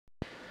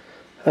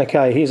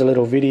Okay, here's a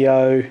little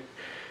video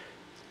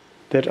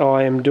that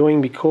I am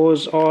doing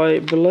because I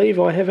believe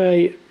I have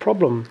a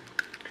problem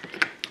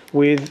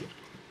with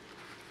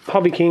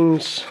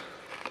Hobbyking's,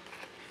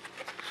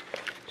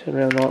 turn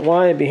around the right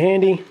way, it'd be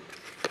handy,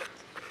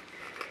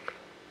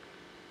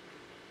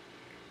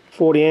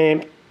 40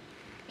 amp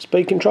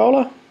speed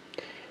controller,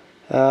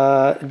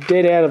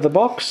 dead out of the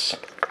box.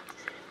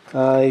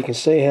 You can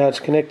see how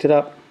it's connected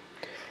up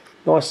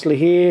nicely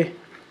here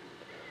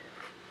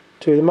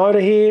to the motor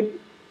here,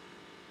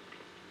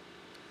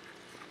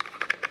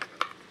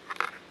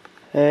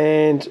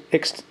 and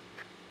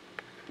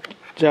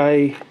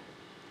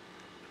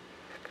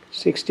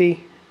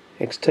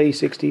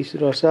XT60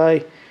 should I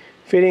say,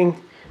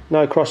 fitting,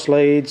 no cross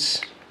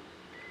leads,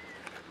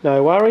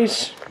 no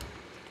worries.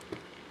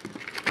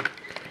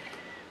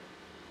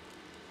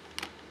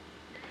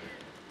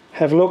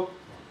 Have a look,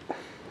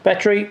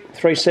 battery,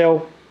 3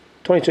 cell,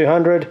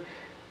 2200, you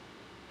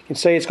can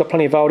see it's got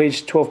plenty of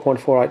voltage,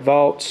 12.48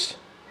 volts.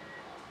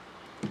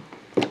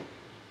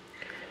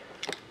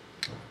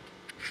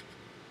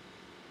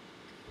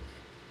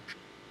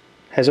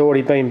 Has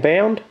already been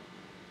bound,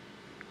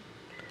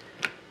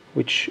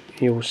 which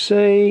you'll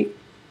see.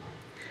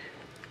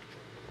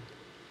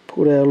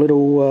 Put our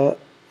little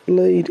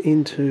lead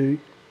into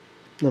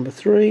number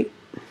 3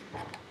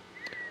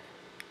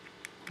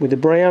 with the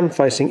brown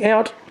facing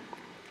out.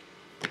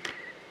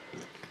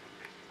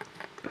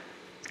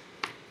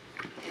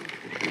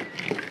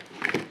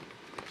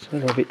 So a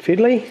little bit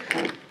fiddly.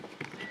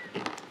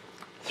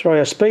 Throw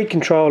our speed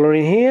controller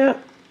in here,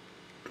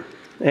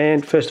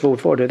 and first of all,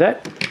 before I do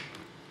that,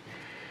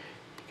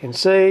 you can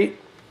see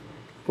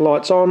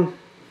lights on,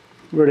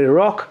 ready to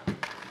rock.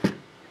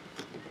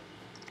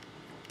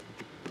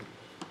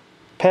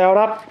 Powered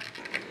up.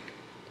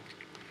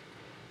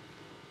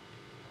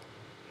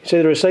 You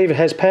see the receiver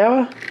has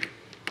power.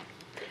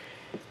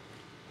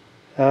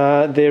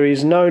 There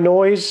is no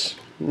noise,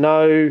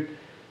 no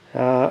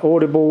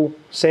audible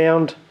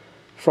sound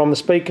from the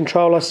speed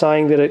controller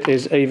saying that it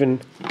is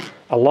even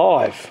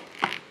alive.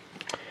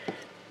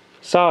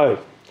 So,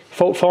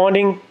 fault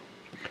finding.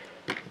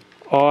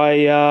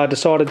 I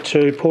decided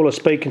to pull a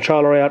speed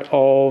controller out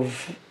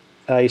of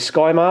a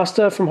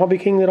Skymaster from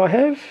Hobbyking that I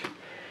have,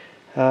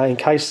 in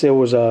case there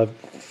was a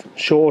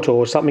short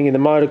or something in the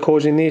motor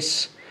causing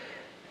this,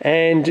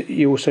 and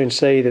you will soon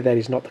see that that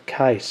is not the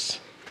case.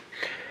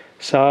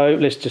 So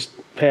let's just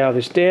power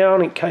this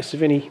down in case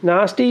of any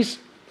nasties.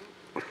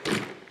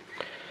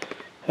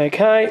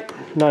 Okay,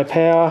 no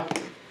power.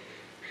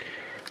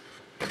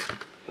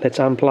 Let's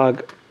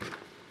unplug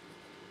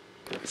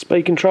the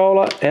speed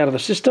controller out of the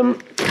system.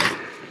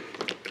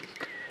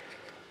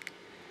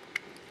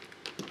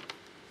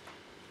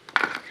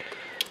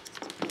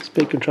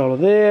 Speed controller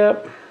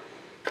there.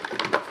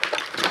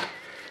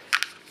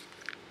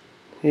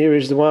 Here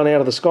is the one out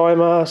of the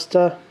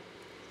Skymaster.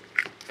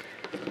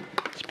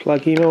 Let's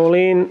plug him all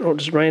in. I'll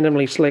just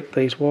randomly select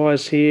these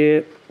wires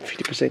here.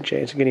 50%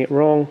 chance of getting it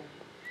wrong.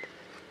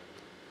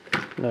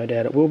 No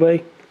doubt it will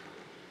be.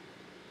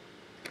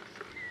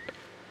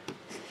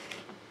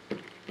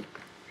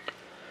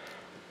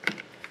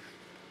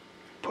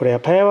 Put our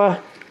power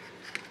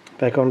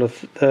back onto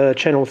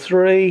channel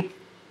 3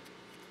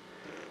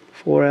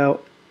 for our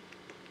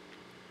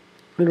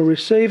little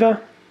receiver,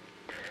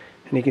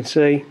 and you can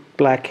see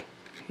black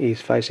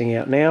is facing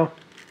out now.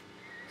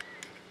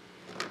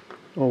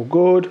 All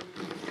good.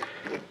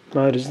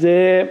 Motor's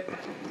there.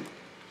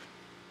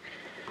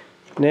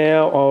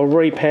 Now I'll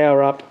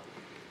repower up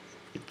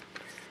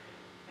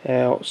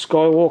our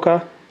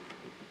Skywalker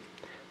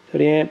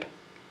 30 amp.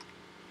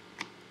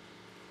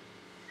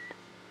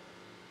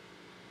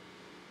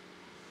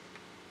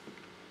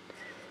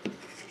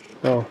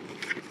 Oh,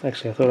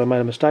 actually I thought I made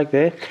a mistake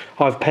there.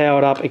 I've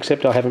powered up,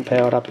 except I haven't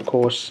powered up, of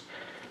course,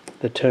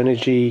 the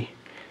Turnigy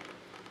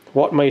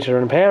watt meter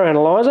and power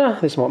analyzer.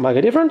 This might make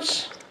a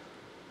difference.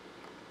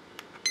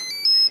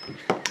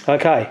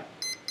 Okay,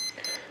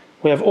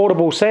 we have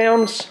audible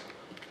sounds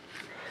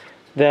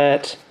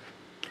that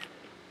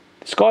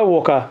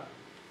Skywalker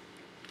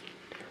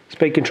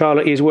speed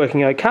controller is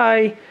working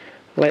okay.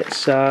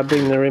 Let's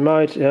bring the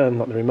remote,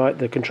 not the remote,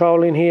 the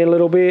control in here a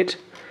little bit.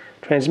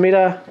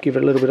 Transmitter, give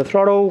it a little bit of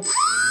throttle.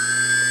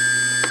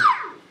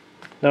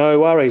 No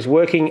worries,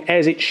 working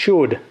as it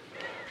should.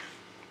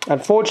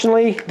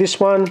 Unfortunately, this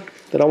one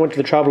that I went to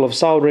the trouble of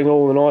soldering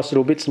all the nice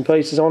little bits and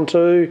pieces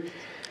onto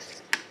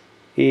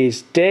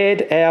is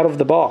dead out of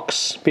the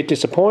box. Bit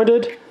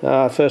disappointed.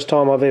 First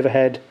time I've ever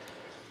had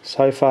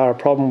so far a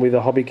problem with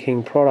a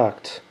Hobbyking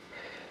product.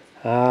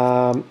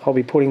 I'll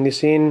be putting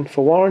this in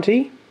for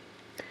warranty.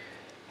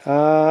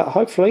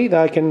 Hopefully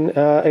they can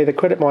either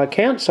credit my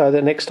account so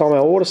that next time I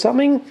order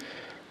something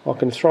I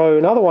can throw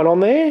another one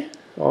on there.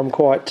 I'm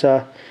quite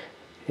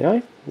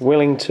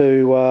willing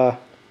to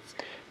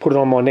put it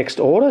on my next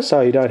order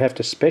so you don't have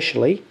to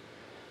specially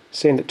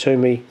send it to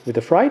me with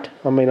the freight.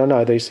 I mean, I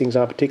know these things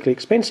aren't particularly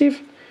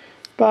expensive,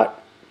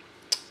 but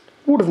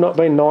would have not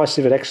been nice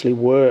if it actually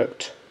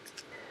worked.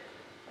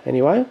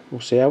 Anyway,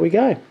 we'll see how we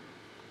go.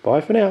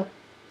 Bye for now.